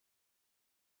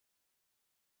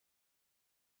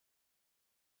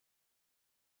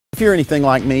If you're anything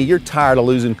like me, you're tired of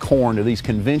losing corn to these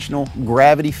conventional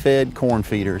gravity-fed corn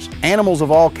feeders. Animals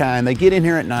of all kinds, they get in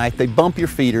here at night, they bump your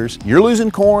feeders. You're losing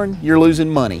corn, you're losing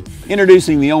money.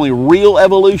 Introducing the only real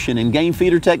evolution in game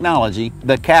feeder technology,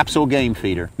 the Capsule game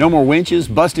feeder. No more winches,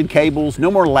 busted cables, no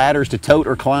more ladders to tote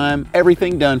or climb,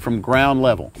 everything done from ground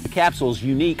level. The Capsule's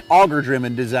unique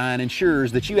auger-driven design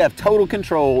ensures that you have total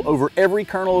control over every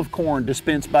kernel of corn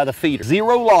dispensed by the feeder.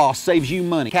 Zero loss saves you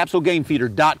money.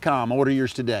 CapsuleGameFeeder.com. Order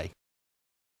yours today.